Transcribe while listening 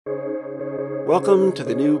Welcome to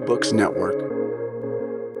the New Books Network.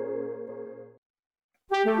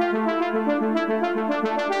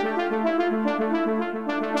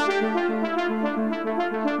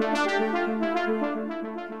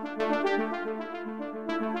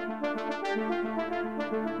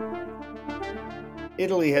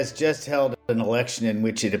 Italy has just held an election in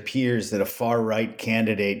which it appears that a far-right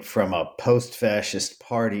candidate from a post-fascist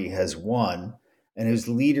party has won and whose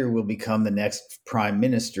leader will become the next prime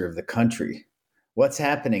minister of the country. What's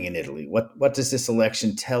happening in Italy? What does this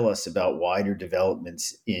election tell us about wider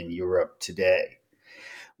developments in Europe today?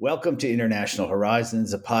 Welcome to International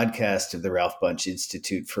Horizons, a podcast of the Ralph Bunche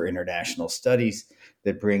Institute for International Studies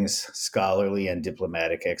that brings scholarly and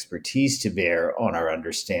diplomatic expertise to bear on our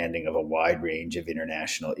understanding of a wide range of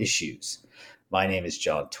international issues. My name is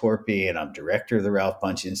John Torpy, and I'm director of the Ralph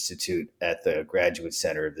Bunche Institute at the Graduate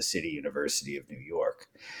Center of the City University of New York.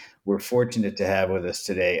 We're fortunate to have with us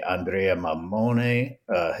today Andrea Mammone,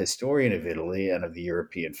 a historian of Italy and of the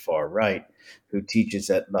European far right, who teaches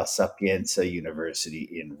at La Sapienza University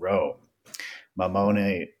in Rome.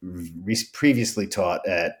 Mammone previously taught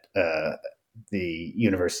at the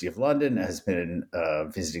University of London, has been a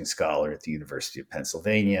visiting scholar at the University of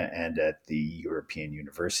Pennsylvania and at the European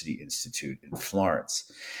University Institute in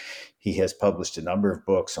Florence. He has published a number of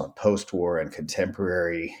books on post-war and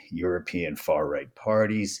contemporary European far-right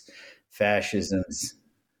parties, fascisms,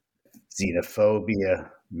 xenophobia,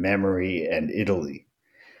 memory, and Italy,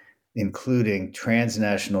 including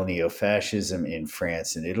Transnational Neo-Fascism in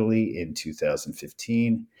France and Italy in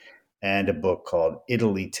 2015, and a book called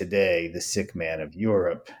Italy Today, The Sick Man of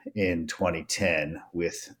Europe in 2010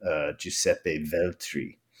 with Giuseppe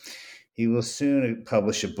Veltri. He will soon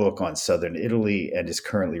publish a book on southern Italy and is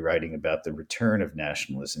currently writing about the return of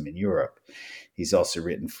nationalism in Europe. He's also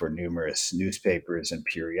written for numerous newspapers and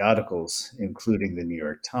periodicals, including the New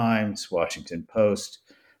York Times, Washington Post,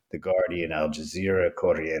 The Guardian, Al Jazeera,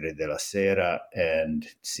 Corriere della Sera, and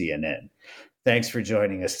CNN. Thanks for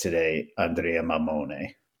joining us today, Andrea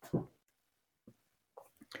Mammone.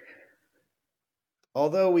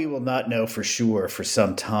 Although we will not know for sure for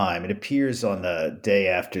some time, it appears on the day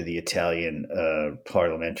after the Italian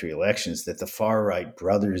parliamentary elections that the far-right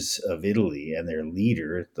Brothers of Italy and their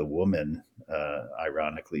leader, the woman,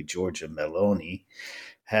 ironically, Giorgia Meloni,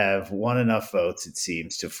 have won enough votes, it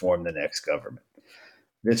seems, to form the next government.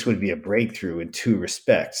 This would be a breakthrough in two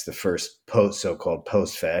respects. The first so-called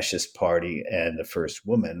post-fascist party and the first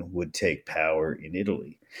woman would take power in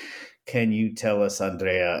Italy. Can you tell us,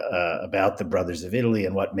 Andrea, about the Brothers of Italy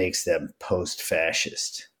and what makes them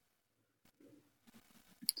post-fascist?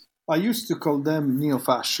 I used to call them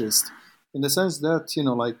neo-fascist in the sense that,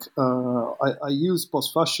 I use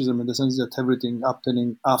post-fascism in the sense that everything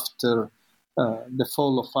happening after the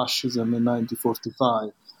fall of fascism in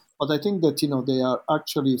 1945. But I think that, they are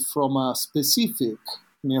actually from a specific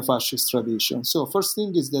neo-fascist tradition. So first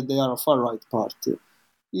thing is that they are a far-right party.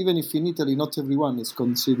 Even if in Italy not everyone is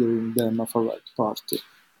considering them a far-right party.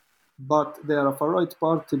 But they are a far-right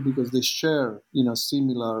party because they share,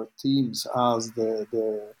 similar themes as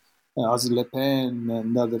as Le Pen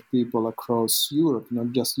and other people across Europe,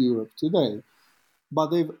 not just Europe today.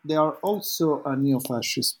 But they are also a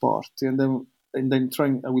neo-fascist party, and I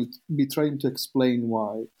will be trying to explain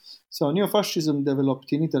why. So neo-fascism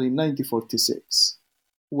developed in Italy in 1946,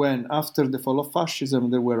 when after the fall of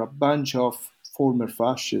fascism there were a bunch of former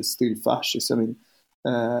fascists, still fascists,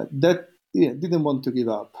 that didn't want to give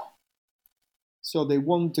up. So they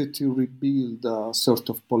wanted to rebuild a sort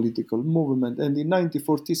of political movement. And in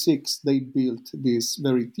 1946, they built this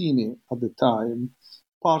very teeny, at the time,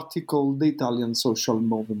 party called the Italian Social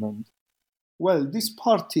Movement. Well, this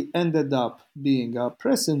party ended up being a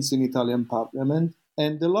presence in Italian parliament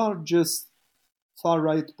and the largest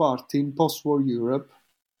far-right party in post-war Europe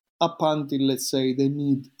up until, let's say, the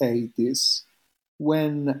mid-80s.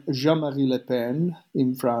 When Jean-Marie Le Pen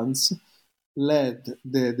in France led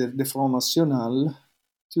the Front National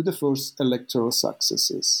to the first electoral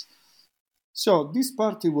successes. So this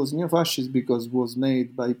party was neo-fascist because it was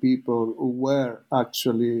made by people who were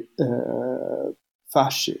actually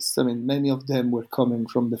fascists. Many of them were coming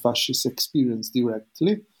from the fascist experience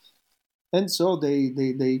directly. And so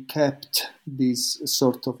they kept this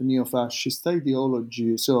sort of neo-fascist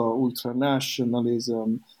ideology, so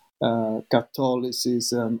ultranationalism,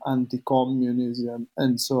 Catholicism, anti-communism,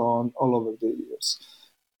 and so on, all over the years.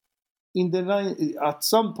 At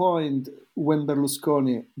some point, when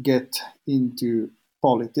Berlusconi get into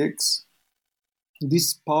politics,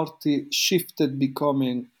 this party shifted,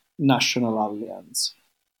 becoming National Alliance.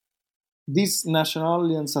 This National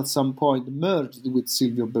Alliance at some point merged with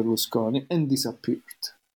Silvio Berlusconi and disappeared.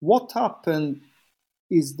 What happened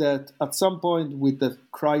is that at some point with the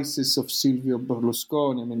crisis of Silvio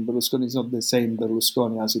Berlusconi, I mean, Berlusconi is not the same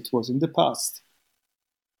Berlusconi as it was in the past.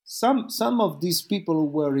 Some of these people who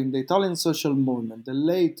were in the Italian social movement and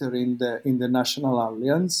later in the National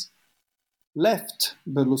Alliance left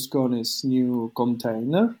Berlusconi's new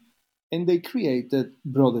container and they created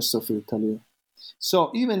Brothers of Italy.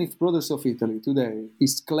 So even if Brothers of Italy today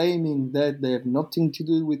is claiming that they have nothing to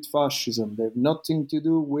do with fascism, they have nothing to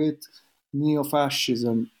do with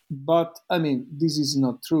neo-fascism, but I mean, this is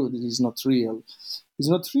not true, this is not real. It's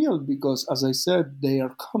not real because, as I said, they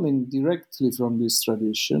are coming directly from this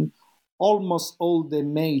tradition. Almost all the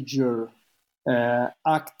major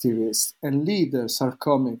activists and leaders are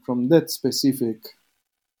coming from that specific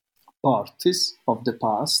parties of the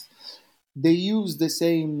past. They use the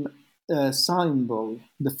same symbol,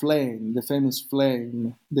 the flame, the famous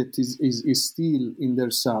flame that is still in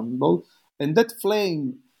their symbol. And that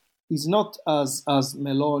flame is not, as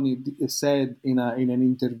Meloni said in an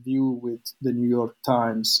interview with the New York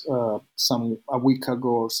Times a week ago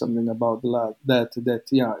or something about that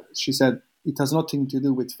yeah, she said it has nothing to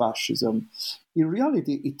do with fascism. In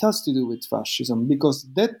reality, it has to do with fascism because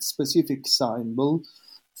that specific symbol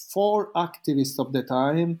for activists of the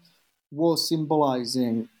time was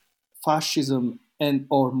symbolizing fascism and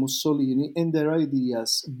or Mussolini and their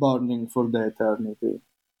ideas burning for the eternity.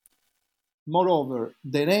 Moreover,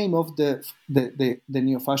 the name of the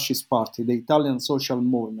neo-fascist party, the Italian Social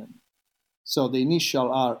Movement, so the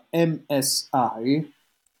initial are MSI,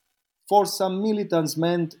 for some militants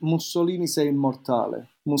meant Mussolini sei immortale.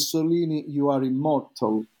 Mussolini, you are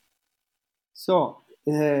immortal. So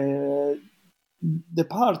the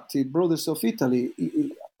party, Brothers of Italy,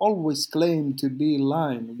 always claimed to be in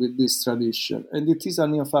line with this tradition, and it is a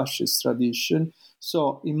neo-fascist tradition.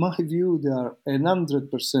 So, in my view, they are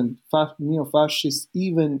 100% neo-fascist,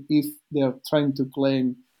 even if they are trying to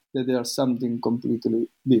claim that they are something completely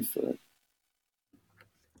different.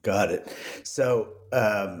 Got it. So,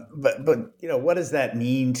 but what does that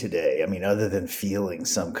mean today? I mean, other than feeling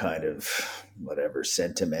some kind of whatever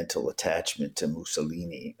sentimental attachment to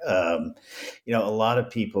Mussolini, a lot of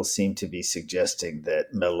people seem to be suggesting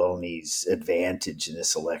that Meloni's advantage in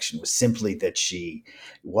this election was simply that she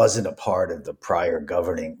wasn't a part of the prior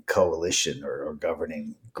governing coalition or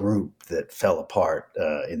governing group that fell apart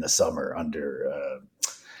in the summer under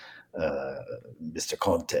Mr.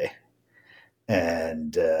 Conte.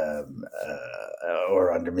 And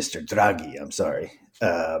or under Mr. Draghi, I'm sorry.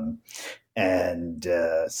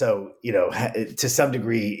 So, to some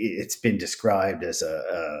degree, it's been described as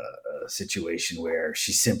a situation where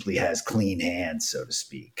she simply has clean hands, so to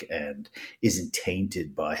speak, and isn't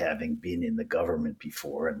tainted by having been in the government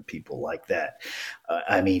before and people like that.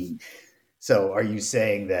 So are you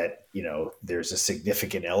saying that, there's a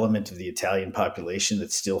significant element of the Italian population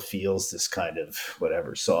that still feels this kind of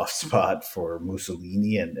whatever soft spot for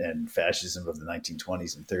Mussolini and fascism of the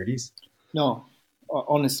 1920s and 30s? No,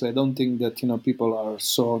 honestly, I don't think that, people are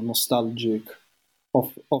so nostalgic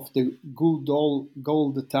of the good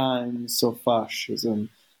old times of fascism.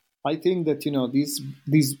 I think that,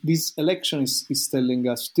 this election is telling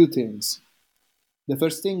us two things. The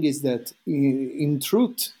first thing is that in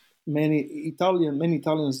truth, many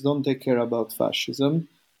Italians don't take care about fascism,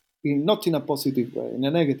 not in a positive way, in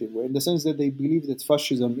a negative way, in the sense that they believe that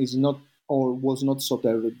fascism is not or was not so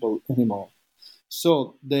terrible anymore.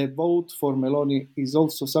 So the vote for Meloni is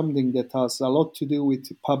also something that has a lot to do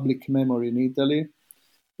with public memory in Italy,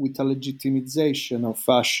 with a legitimization of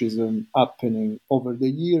fascism happening over the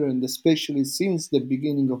year, and especially since the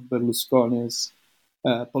beginning of Berlusconi's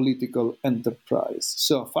political enterprise.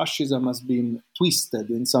 So fascism has been twisted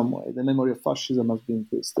in some way. The memory of fascism has been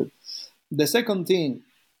twisted. The second thing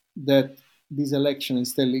that this election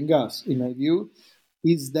is telling us, in my view,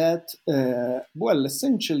 is that,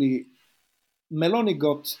 essentially, Meloni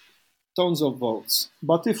got tons of votes.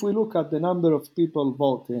 But if we look at the number of people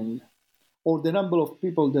voting, or the number of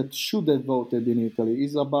people that should have voted in Italy,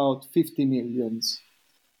 is about 50 millions.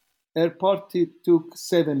 Her party took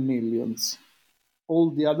 7 millions. All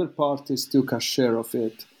the other parties took a share of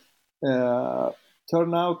it.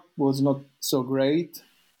 Turnout was not so great,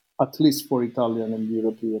 at least for Italian and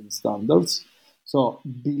European standards. So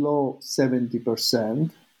below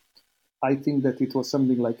 70%. I think that it was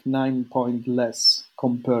something like 9 points less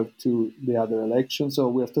compared to the other elections. So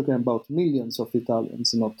we are talking about millions of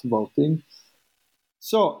Italians not voting.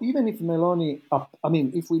 So even if Meloni,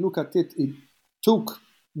 if we look at it, it took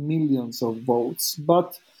millions of votes,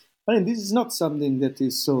 but this is not something that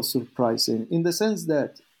is so surprising in the sense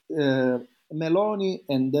that Meloni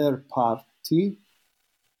and their party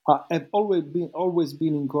have always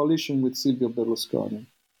been in coalition with Silvio Berlusconi.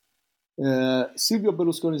 Silvio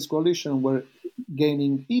Berlusconi's coalition were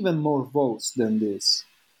gaining even more votes than this.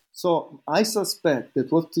 So I suspect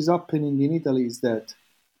that what is happening in Italy is that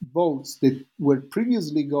votes that were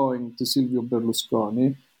previously going to Silvio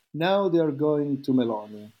Berlusconi, now they are going to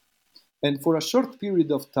Meloni. And for a short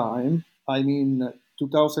period of time, I mean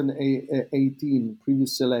 2018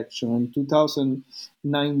 previous election and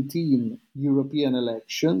 2019 European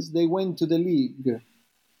elections, they went to the League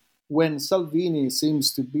when Salvini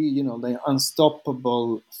seems to be, the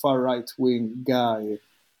unstoppable far right-wing guy.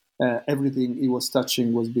 Everything he was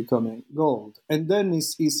touching was becoming gold. And then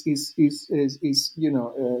surveys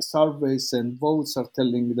and votes are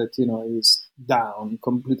telling that, he's down,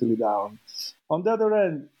 completely down. On the other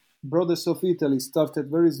hand, Brothers of Italy started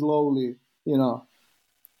very slowly, not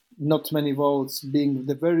many votes, being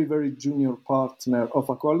the very, very junior partner of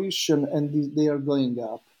a coalition, and they are going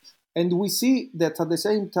up. And we see that at the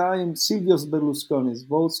same time, Silvio Berlusconi's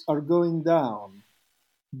votes are going down.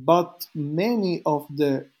 But many of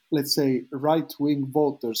the, let's say, right-wing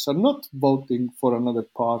voters are not voting for another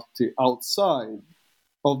party outside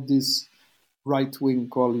of this right-wing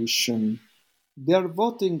coalition. They are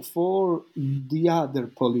voting for the other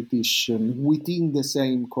politician within the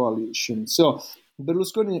same coalition. So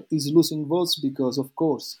Berlusconi is losing votes because, of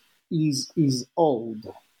course, he's old.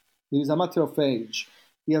 There is a matter of age.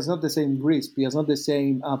 He has not the same grasp. He has not the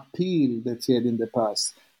same appeal that he had in the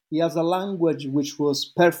past. He has a language which was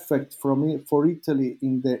perfect for Italy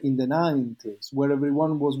in the 90s, where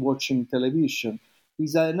everyone was watching television.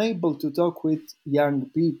 He's unable to talk with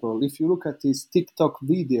young people. If you look at his TikTok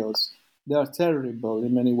videos, they are terrible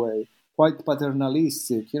in many ways, quite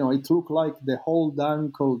paternalistic. It looked like the old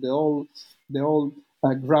uncle, the old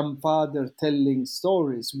grandfather telling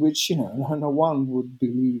stories, which no one would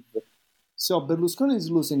believe. So Berlusconi is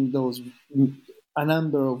losing a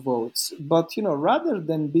number of votes, but rather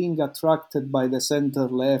than being attracted by the center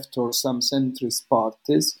left or some centrist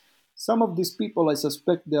parties, some of these people, I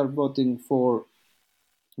suspect, they are voting for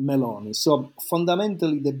Meloni. So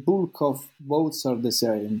fundamentally, the bulk of votes are the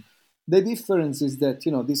same. The difference is that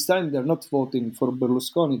this time they're not voting for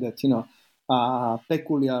Berlusconi, that a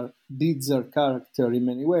peculiar bizarre character in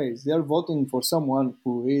many ways. They are voting for someone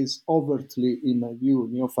who is overtly, in my view,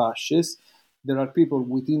 neo-fascist. There are people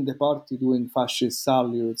within the party doing fascist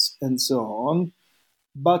salutes and so on.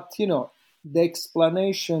 But, the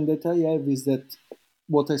explanation that I have is that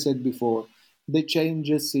what I said before, the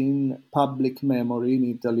changes in public memory in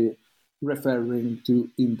Italy referring to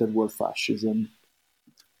interwar fascism.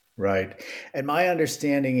 Right. And my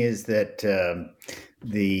understanding is that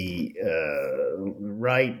the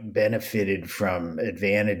right benefited from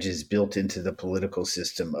advantages built into the political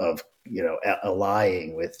system of,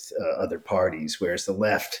 allying with other parties, whereas the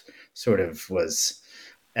left sort of was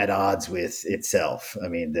at odds with itself. I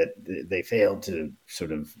mean, that they failed to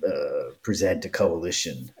sort of present a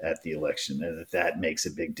coalition at the election, and that makes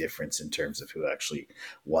a big difference in terms of who actually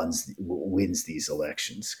wins these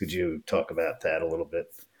elections. Could you talk about that a little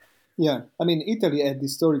bit? Yeah, I mean, Italy had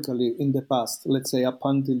historically in the past, let's say up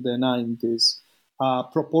until the 90s, a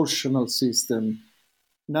proportional system.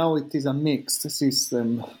 Now it is a mixed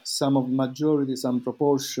system, some of majority, some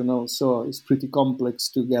proportional, so it's pretty complex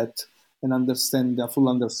to get a full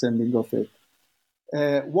understanding of it.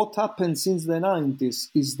 What happened since the 90s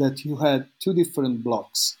is that you had two different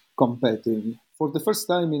blocs competing for the first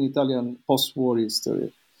time in Italian post-war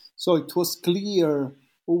history. So it was clear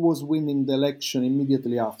who was winning the election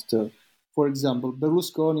immediately after. For example,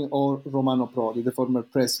 Berlusconi or Romano Prodi, the former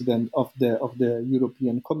president of the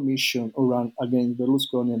European Commission, who ran against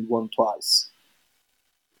Berlusconi and won twice.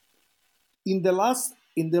 In the last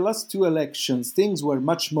two elections, things were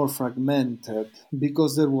much more fragmented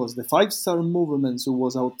because there was the Five Star Movement who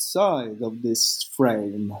was outside of this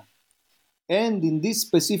frame. And in this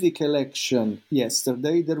specific election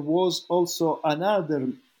yesterday, there was also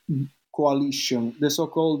another coalition, the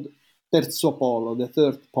so-called Terzo Polo, the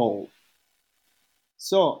third pole.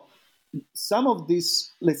 So some of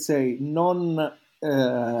these, let's say,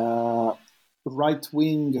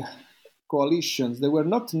 non-right-wing coalitions, they were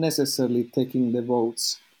not necessarily taking the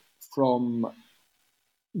votes from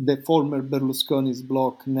the former Berlusconi's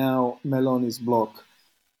bloc, now Meloni's bloc.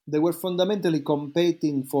 They were fundamentally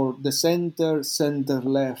competing for the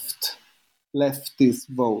center-left, leftist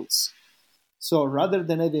votes. So rather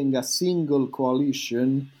than having a single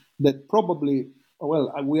coalition that probably,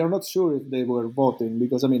 we are not sure if they were voting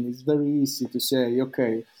because, it's very easy to say,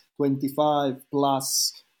 okay, 25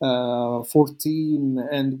 plus 14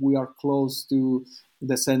 and we are close to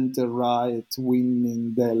the center right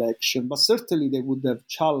winning the election, but certainly they would have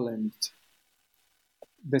challenged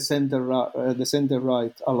the center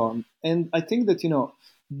right alone. And I think that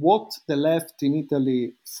what the left in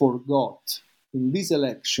Italy forgot in this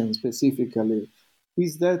election specifically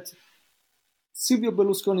is that Silvio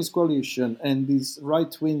Berlusconi's coalition and this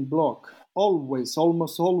right-wing bloc almost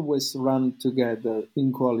always run together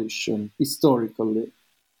in coalition historically.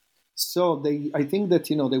 So I think that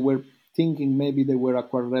they were thinking maybe they were a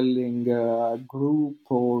quarreling group,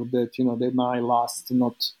 or that they might last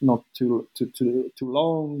not too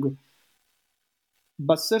long.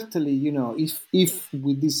 But certainly, if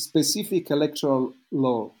with this specific electoral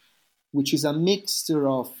law, which is a mixture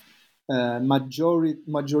of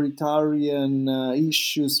majoritarian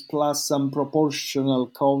issues plus some proportional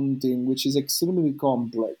counting, which is extremely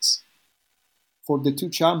complex for the two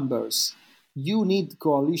chambers, you need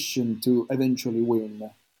coalition to eventually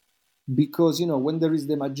win. Because, when there is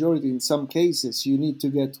the majority, in some cases, you need to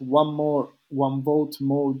get one vote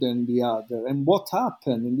more than the other. And what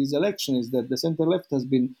happened in this election is that the center-left has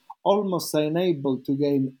been almost unable to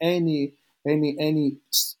gain any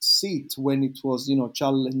seat when it was,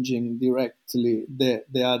 challenging directly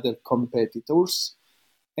the other competitors.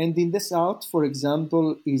 And in the South, for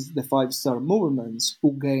example, is the Five Star Movements,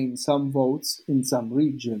 who gained some votes in some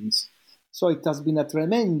regions. So it has been a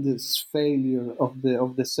tremendous failure of the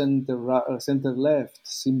center left,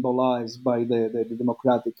 symbolized by the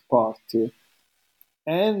Democratic Party.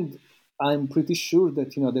 And I'm pretty sure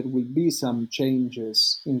that there will be some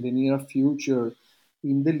changes in the near future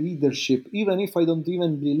in the leadership, even if I don't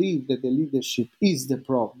even believe that the leadership is the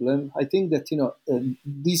problem. I think that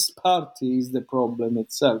this party is the problem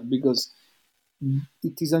itself, because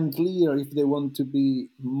it is unclear if they want to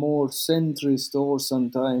be more centrist or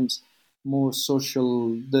sometimes more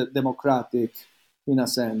social democratic in a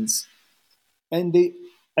sense. And they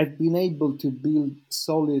have been able to build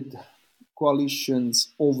solid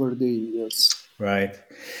coalitions over the years. Right.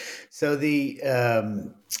 So the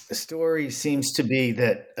story seems to be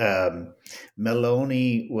that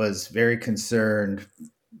Meloni was very concerned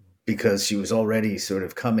because she was already sort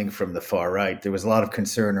of coming from the far right. There was a lot of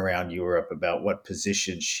concern around Europe about what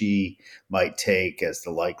position she might take as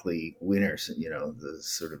the likely winner, the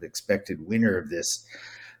sort of expected winner of this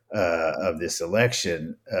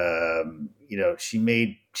election.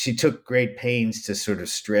 She took great pains to sort of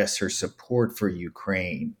stress her support for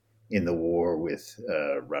Ukraine in the war with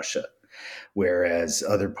Russia, whereas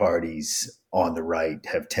other parties on the right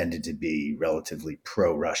have tended to be relatively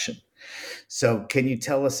pro-Russian. So can you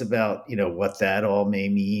tell us about, what that all may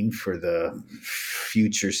mean for the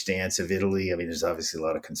future stance of Italy? I mean, there's obviously a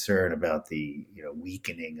lot of concern about the,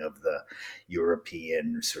 weakening of the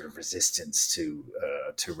European sort of resistance to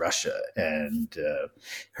Russia. And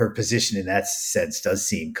her position in that sense does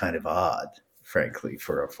seem kind of odd, frankly,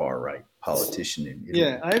 for a far-right politician in Italy.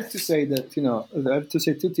 Yeah, I have to say that, I have to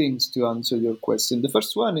say two things to answer your question. The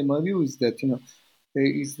first one, in my view, is that,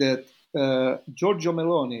 Giorgia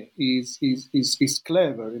Meloni is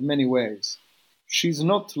clever in many ways. She's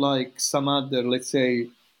not like some other, let's say,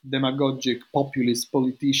 demagogic populist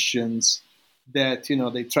politicians that,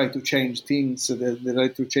 they try to change things, they try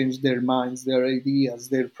to change their minds, their ideas,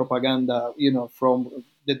 their propaganda, from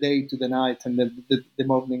the day to the night, and then the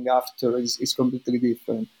morning after is completely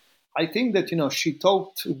different. I think that, she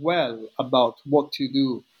thought well about what to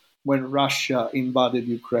do when Russia invaded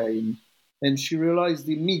Ukraine. And she realized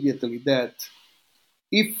immediately that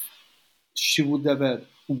if she would have had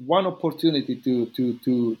one opportunity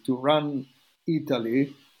to run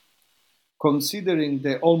Italy, considering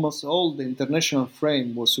that almost all the international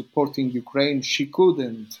frame was supporting Ukraine, she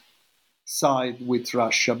couldn't side with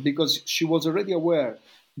Russia, because she was already aware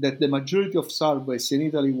that the majority of surveys in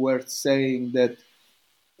Italy were saying that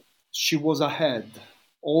she was ahead,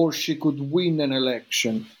 or she could win an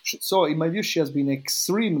election. So, in my view, she has been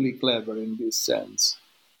extremely clever in this sense.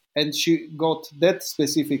 And she got that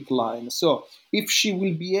specific line. So, if she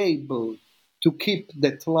will be able to keep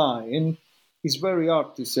that line, it's very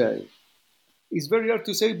hard to say. It's very hard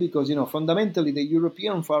to say because, fundamentally, the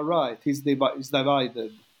European far right is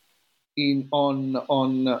divided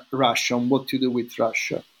on Russia, on what to do with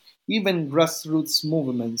Russia. Even grassroots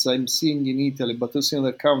movements I'm seeing in Italy, but also in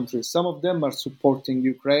other countries, some of them are supporting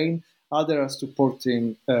Ukraine, others are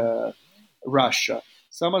supporting Russia.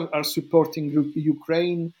 Some are supporting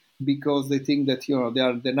Ukraine because they think that they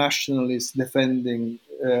are the nationalists defending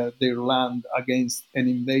their land against an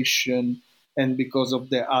invasion, and because of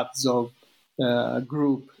the Azov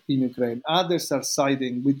group in Ukraine. Others are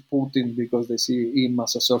siding with Putin because they see him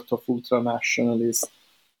as a sort of ultranationalist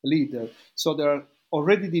leader. So there are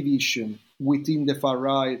already division within the far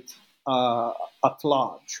right at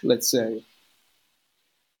large, let's say.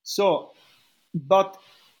 So, but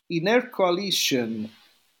in her coalition,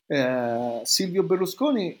 Silvio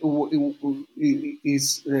Berlusconi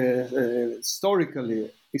is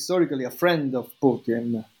historically a friend of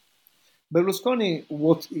Putin. Berlusconi,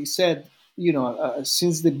 what he said,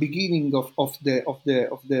 since the beginning of the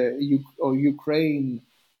Ukraine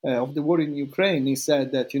of the war in Ukraine, he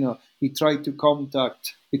said that he tried to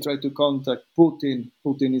contact Putin.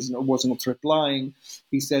 Putin was not replying.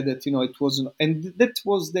 He said that it wasn't, and that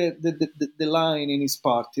was the line in his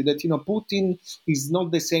party, that Putin is not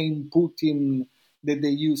the same Putin that they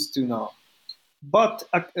used to know. But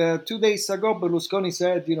 2 days ago, Berlusconi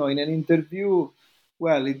said, in an interview,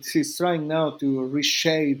 well, he's trying now to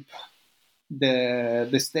reshape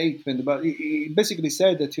the statement, but he basically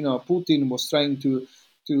said that Putin was trying to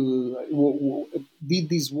did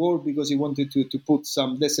this war because he wanted to put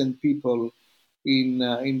some decent people in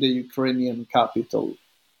the Ukrainian capital.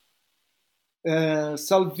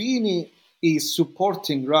 Salvini is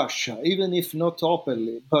supporting Russia, even if not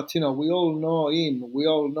openly. But we all know him. We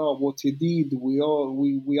all know what he did. We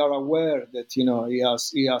are aware that he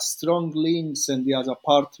has strong links and he has a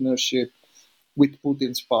partnership with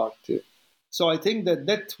Putin's party. So I think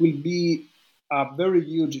that will be a very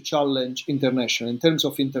huge challenge internationally in terms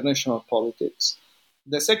of international politics.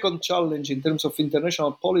 The second challenge in terms of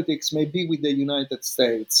international politics may be with the United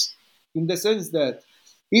States, in the sense that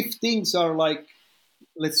if things are like,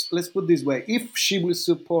 let's put it this way, if she will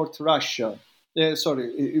support Russia,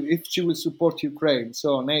 if she will support Ukraine,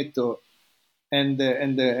 so NATO and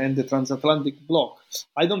the transatlantic bloc,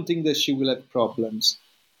 I don't think that she will have problems.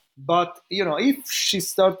 But if she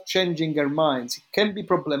starts changing her mind, it can be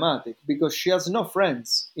problematic because she has no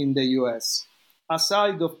friends in the US,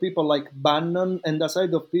 aside of people like Bannon and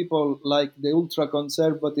aside of people like the ultra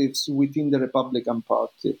conservatives within the Republican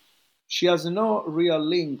Party. She has no real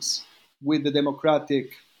links with the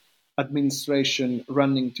Democratic administration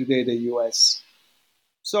running today the US.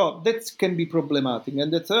 So that can be problematic.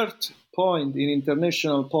 And the third point in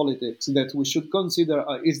international politics that we should consider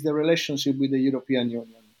is the relationship with the European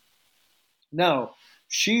Union. Now,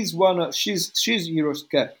 she's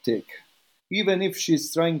Eurosceptic, even if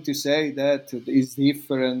she's trying to say that it's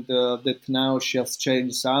different, that now she has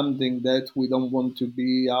changed something, that we don't want to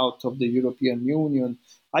be out of the European Union.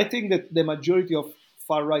 I think that the majority of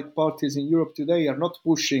far-right parties in Europe today are not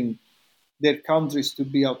pushing their countries to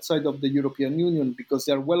be outside of the European Union because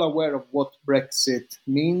they're well aware of what Brexit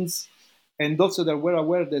means. And also they're well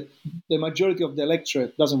aware that the majority of the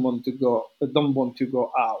electorate don't want to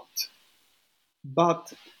go out.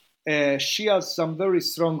 But she has some very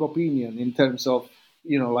strong opinion in terms of,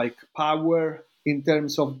 like power, in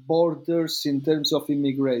terms of borders, in terms of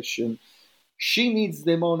immigration. She needs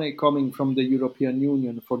the money coming from the European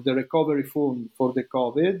Union for the recovery fund for the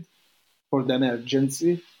COVID, for the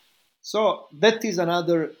emergency. So that is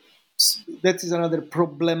another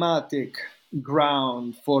problematic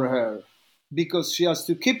ground for her, because she has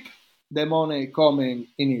to keep the money coming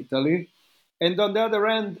in Italy. And on the other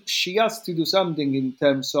hand, she has to do something in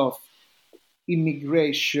terms of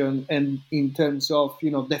immigration and in terms of,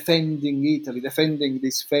 defending Italy, defending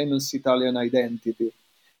this famous Italian identity.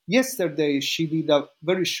 Yesterday, she did a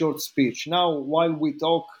very short speech. Now, while we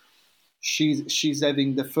talk, she's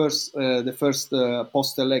having the first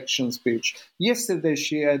post-election speech. Yesterday,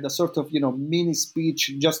 she had a sort of, mini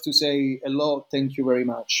speech just to say hello, thank you very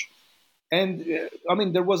much. And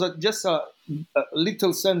there was just a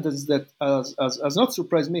little sentence that has not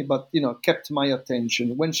surprised me, but kept my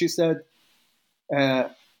attention when she said, "We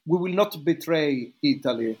will not betray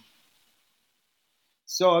Italy."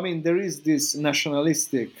 So there is this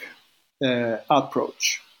nationalistic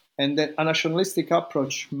approach, and that a nationalistic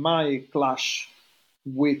approach might clash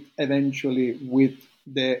eventually with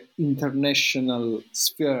the international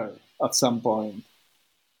sphere at some point.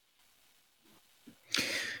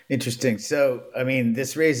 Interesting. So,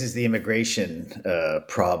 this raises the immigration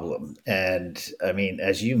problem. And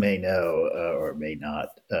as you may know, or may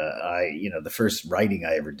not, the first writing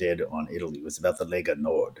I ever did on Italy was about the Lega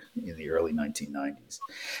Nord in the early 1990s.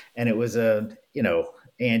 And it was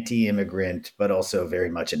anti-immigrant, but also very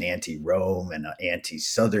much an anti-Rome and an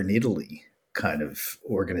anti-Southern Italy kind of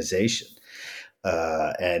organization.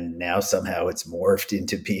 And now somehow it's morphed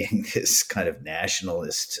into being this kind of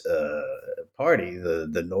nationalist party.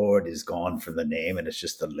 The Nord is gone from the name, and it's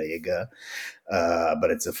just the Lega,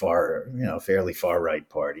 but it's a fairly far right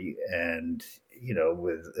party, and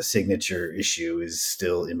with a signature issue is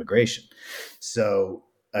still immigration. So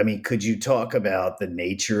I mean, could you talk about the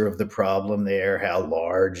nature of the problem there? How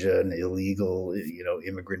large an illegal,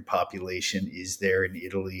 immigrant population is there in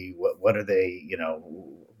Italy? What are they,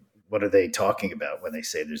 what are they talking about when they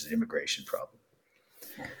say there's an immigration problem?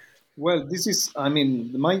 Well, this is, I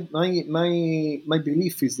mean, my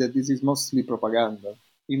belief is that this is mostly propaganda,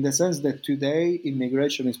 in the sense that today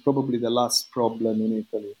immigration is probably the last problem in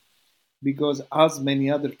Italy, because as many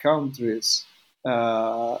other countries,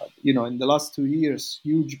 in the last 2 years,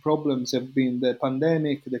 huge problems have been the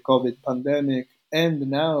pandemic, the COVID pandemic, and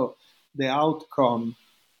now the outcome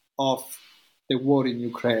of the war in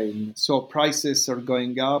Ukraine. So prices are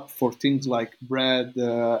going up for things like bread,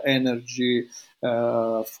 energy,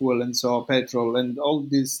 fuel, and so petrol, and all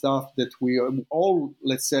this stuff that we all,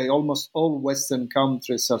 let's say, almost all Western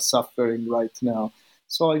countries are suffering right now.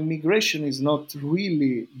 So immigration is not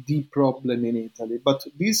really the problem in Italy, but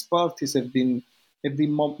these parties have been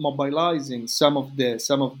mobilizing some of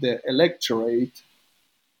the electorate,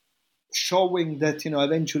 showing that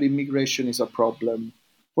eventually immigration is a problem.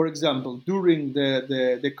 For example, during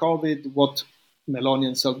the COVID, what Meloni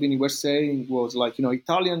and Salvini were saying was like,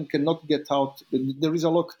 Italian cannot get out. There is a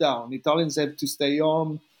lockdown. Italians have to stay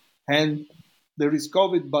home, and there is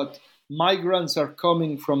COVID, but migrants are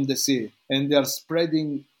coming from the sea and they are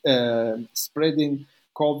spreading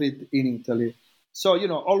COVID in Italy. So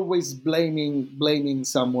always blaming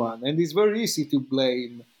someone, and it's very easy to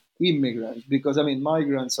blame immigrants because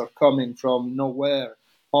migrants are coming from nowhere.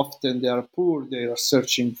 Often they are poor, they are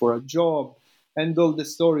searching for a job, and all the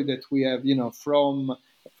story that we have, from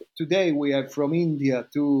today we have from India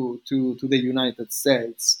to the United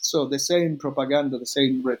States. So the same propaganda, the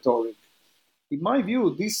same rhetoric. In my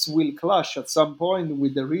view, this will clash at some point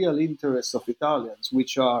with the real interests of Italians,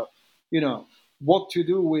 which are, what to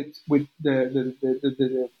do with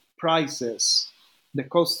the prices, the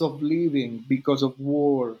cost of living because of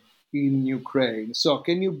war in Ukraine. So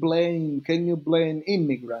can you blame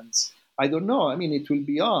immigrants? I don't know. It will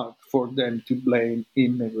be hard for them to blame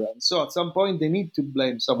immigrants. So at some point they need to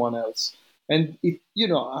blame someone else. And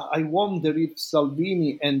I wonder if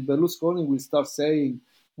Salvini and Berlusconi will start saying,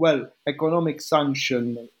 well, economic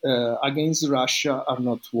sanctions against Russia are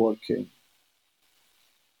not working.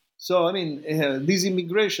 So, this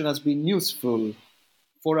immigration has been useful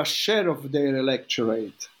for a share of their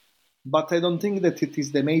electorate, but I don't think that it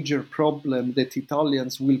is the major problem that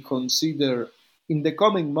Italians will consider in the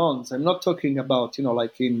coming months. I'm not talking about,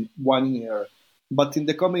 like in 1 year, but in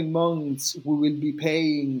the coming months, we will be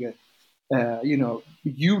paying,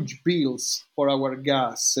 huge bills for our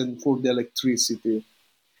gas and for the electricity.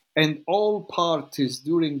 And all parties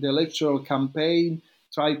during the electoral campaign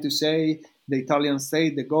try to say the Italian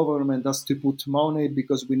state, the government has to put money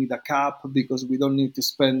because we need a cap, because we don't need to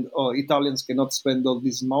spend, or Italians cannot spend all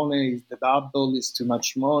this money, it's the double, it's too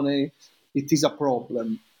much money. It is a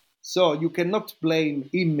problem. So you cannot blame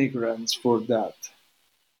immigrants for that.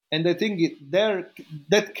 And I think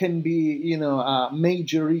that can be, a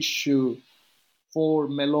major issue for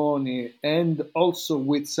Meloni, and also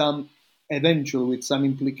with some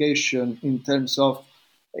implication in terms of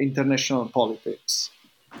international politics.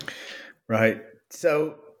 Right.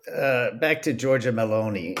 So back to Giorgia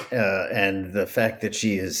Meloni and the fact that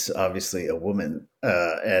she is obviously a woman.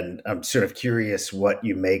 And I'm sort of curious what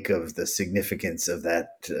you make of the significance of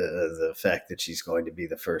that, the fact that she's going to be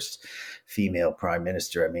the first female prime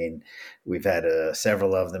minister. We've had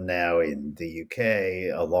several of them now in the UK,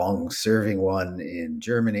 a long-serving one in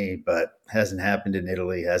Germany, but hasn't happened in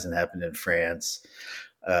Italy, hasn't happened in France.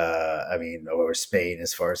 Or Spain,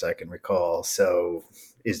 as far as I can recall. So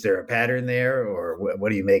is there a pattern there, or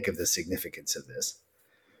what do you make of the significance of this?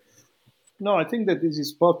 No, I think that this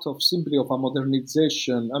is part of simply of a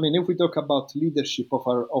modernization. If we talk about leadership of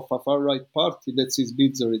a far-right party, that's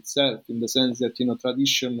Sbizzer itself, in the sense that,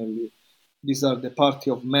 traditionally, these are the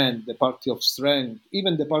party of men, the party of strength,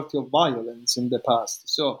 even the party of violence in the past.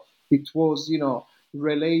 So it was,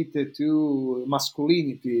 related to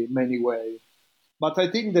masculinity in many ways. But I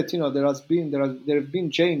think that there have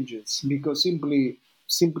been changes because simply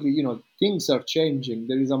things are changing.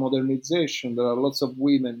 There is a modernization. There are lots of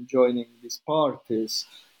women joining these parties.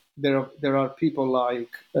 There are people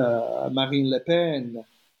like Marine Le Pen,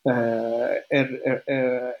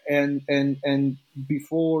 and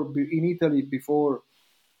before in Italy before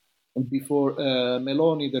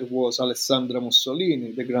Meloni there was Alessandra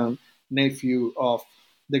Mussolini, the grandnephew of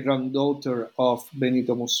the granddaughter of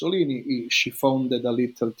Benito Mussolini. She founded a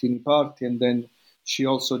little teeny party, and then she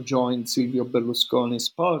also joined Silvio Berlusconi's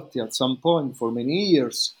party at some point for many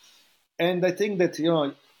years. And I think that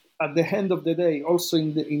at the end of the day, also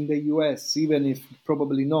in the US, even if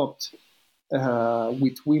probably not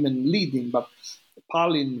with women leading, but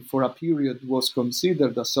Palin for a period was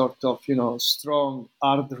considered a sort of, strong,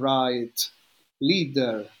 hard right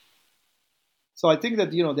leader. So I think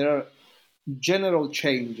that, there are general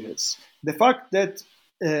changes. The fact that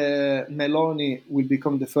Meloni will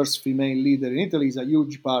become the first female leader in Italy is a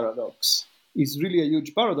huge paradox. It's really a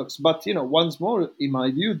huge paradox. But, once more, in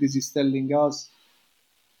my view, this is telling us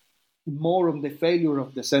more on the failure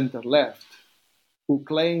of the center left,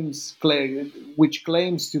 which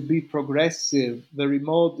claims to be progressive, very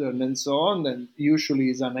modern, and so on, and usually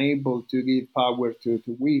is unable to give power to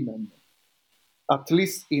women, at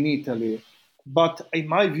least in Italy. But in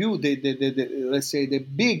my view, let's say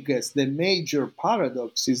the major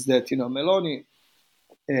paradox is that Meloni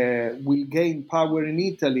will gain power in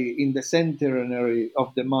Italy in the centenary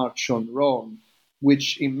of the March on Rome,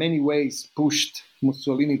 which in many ways pushed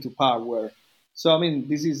Mussolini to power. So,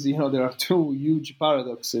 this is, there are two huge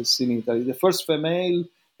paradoxes in Italy. The first female,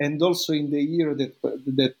 and also in the year that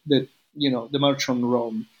the March on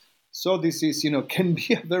Rome. So this is, can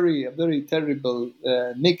be a very terrible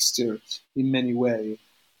mixture in many ways.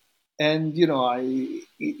 And, I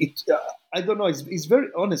don't know, it's very,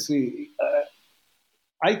 honestly,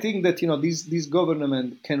 I think that, this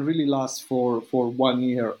government can really last for 1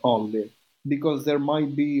 year only, because there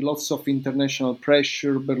might be lots of international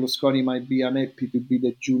pressure. Berlusconi might be unhappy to be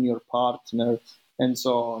the junior partner and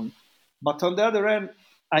so on. But on the other hand,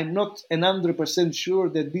 I'm not 100% sure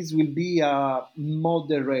that this will be a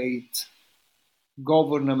moderate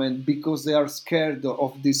government, because they are scared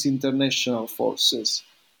of these international forces.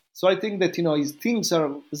 So I think that, things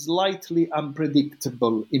are slightly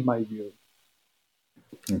unpredictable in my view.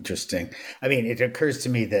 Interesting. It occurs to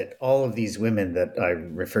me that all of these women that I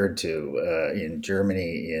referred to in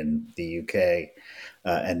Germany, in the UK,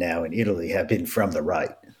 and now in Italy have been from the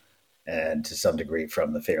right, and to some degree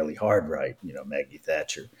from the fairly hard right, Maggie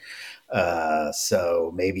Thatcher.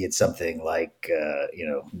 So maybe it's something like,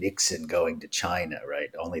 Nixon going to China, right?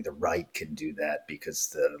 Only the right can do that, because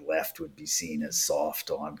the left would be seen as soft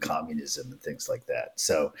on communism and things like that.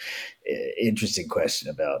 So interesting question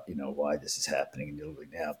about, why this is happening in Italy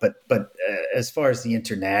now. But as far as the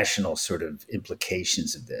international sort of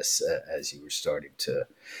implications of this, as you were starting to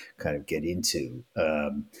kind of get into,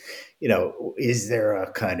 is there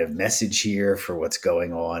a kind of message here for what's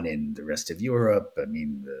going on in the rest of Europe?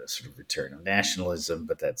 The sort of return of nationalism,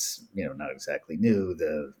 but that's, not exactly new.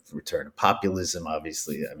 The return of populism,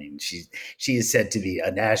 obviously. She is said to be a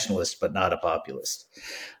nationalist, but not a populist,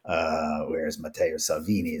 whereas Matteo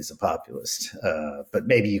Salvini is a populist. But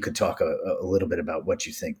maybe you could talk a little bit about what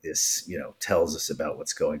you think this, tells us about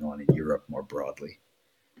what's going on in Europe more broadly.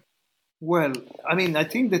 Well, I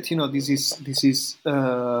think that this is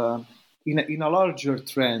in a larger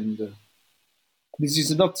trend. This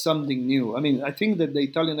is not something new. I think that the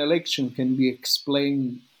Italian election can be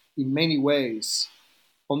explained in many ways.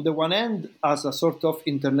 On the one hand, as a sort of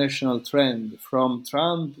international trend, from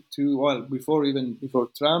Trump to, before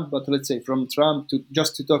Trump, but let's say from Trump to,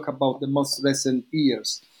 just to talk about the most recent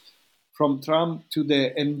years, from Trump to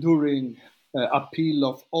the enduring appeal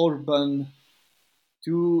of Orban,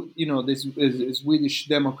 to the Swedish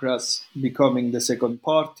Democrats becoming the second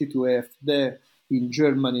party, to AfD in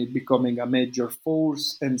Germany becoming a major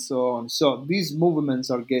force, and so on. So these movements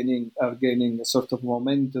are gaining a sort of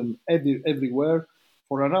momentum everywhere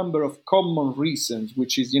for a number of common reasons,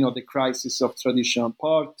 which is the crisis of traditional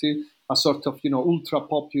party, a sort of ultra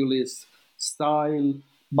populist style,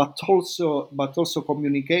 but also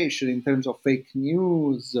communication in terms of fake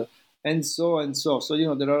news, and so and so. So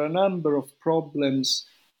there are a number of problems: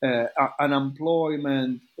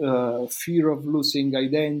 unemployment, fear of losing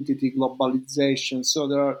identity, globalization. So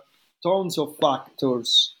there are tons of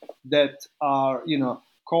factors that are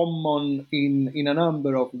common in a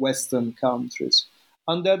number of Western countries.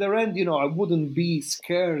 On the other hand, I wouldn't be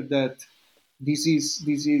scared that this is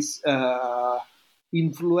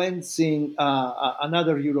influencing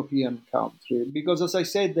another European country, because, as I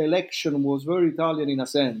said, the election was very Italian in a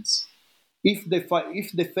sense. If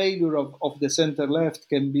the failure of the center left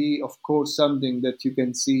can be, of course, something that you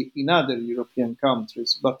can see in other European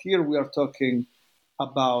countries, but here we are talking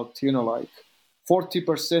about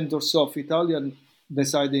 40% or so of Italians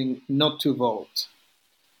deciding not to vote.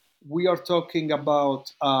 We are talking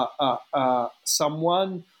about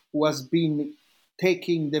someone who has been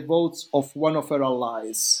taking the votes of one of her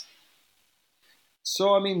allies.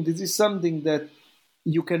 So this is something that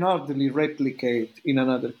you can hardly replicate in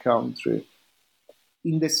another country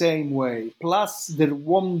in the same way. Plus, there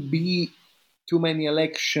won't be too many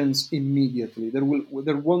elections immediately. There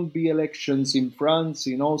won't be elections in France,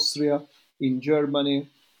 in Austria, in Germany.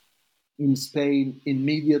 in Spain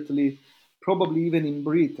immediately, probably even in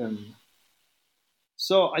Britain.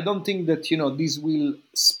 So I don't think that, this will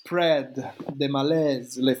spread the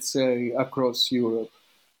malaise, let's say, across Europe.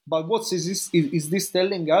 But what is this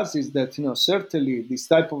telling us is that, certainly these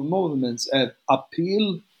type of movements have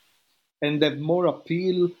appeal, and have more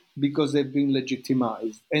appeal because they've been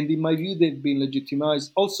legitimized. And in my view, they've been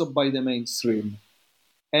legitimized also by the mainstream.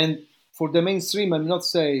 And for the mainstream, I'm not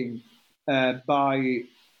saying by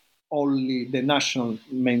only the national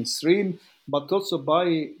mainstream, but also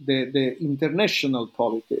by the international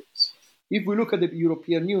politics. If we look at the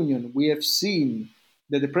European Union, we have seen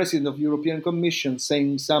that the president of the European Commission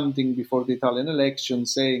saying something before the Italian election,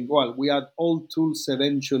 saying, well, we had all tools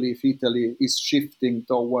eventually if Italy is shifting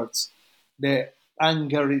towards the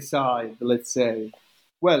Hungary side, let's say.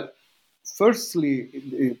 Well,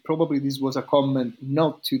 firstly, probably this was a comment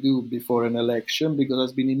not to do before an election, because it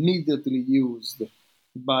has been immediately used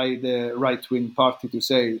by the right-wing party to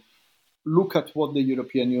say, look at what the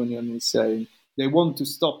European Union is saying. They want to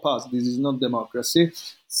stop us. This is not democracy.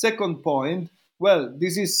 Second point, well,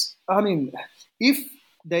 this is, if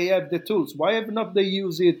they have the tools, why have not they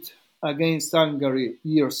used it against Hungary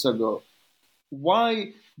years ago?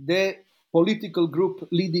 Why the political group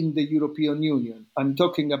leading the European Union, I'm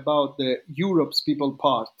talking about the Europe's People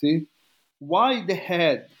Party, why they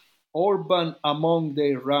had Orban among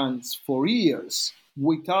their ranks for years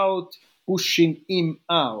without pushing him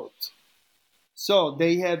out? So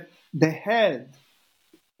they had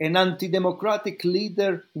an anti-democratic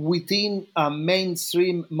leader within a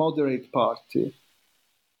mainstream moderate party.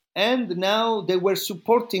 And now they were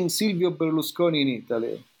supporting Silvio Berlusconi in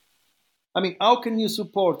Italy. How can you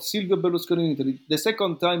support Silvio Berlusconi in Italy? The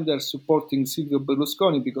second time they're supporting Silvio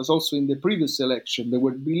Berlusconi, because also in the previous election, they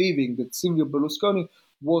were believing that Silvio Berlusconi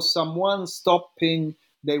was someone stopping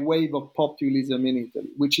the wave of populism in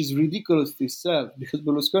Italy, which is ridiculous itself, because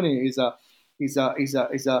Berlusconi is a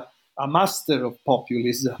master of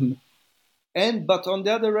populism. But on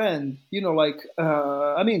the other hand,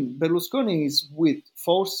 Berlusconi is with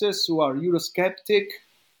forces who are Eurosceptic,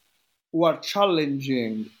 who are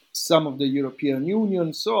challenging some of the European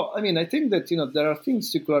Union. So, I think that, there are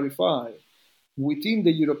things to clarify within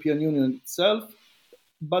the European Union itself,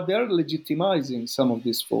 but they are legitimizing some of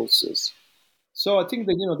these forces. So I think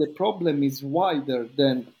that, the problem is wider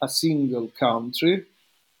than a single country.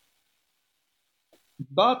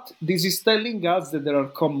 But this is telling us that there are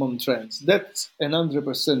common trends. That's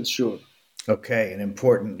 100% sure. Okay, an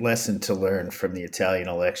important lesson to learn from the Italian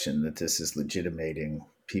election, that this is legitimating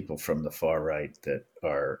people from the far right that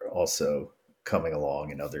are also coming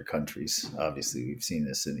along in other countries. Obviously, we've seen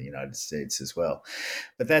this in the United States as well.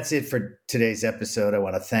 But that's it for today's episode. I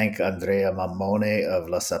want to thank Andrea Mammone of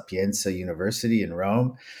La Sapienza University in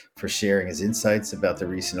Rome for sharing his insights about the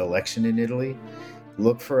recent election in Italy.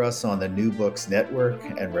 Look for us on the New Books Network,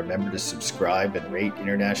 and remember to subscribe and rate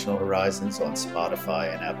International Horizons on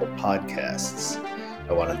Spotify and Apple Podcasts.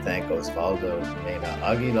 I want to thank Osvaldo Mena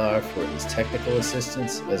Aguilar for his technical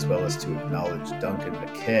assistance, as well as to acknowledge Duncan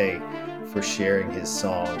McKay for sharing his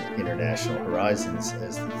song International Horizons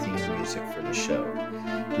as the theme music for the show.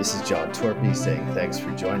 This is John Torpy saying thanks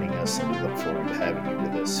for joining us, and we look forward to having you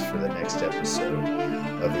with us for the next episode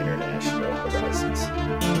of International Horizons.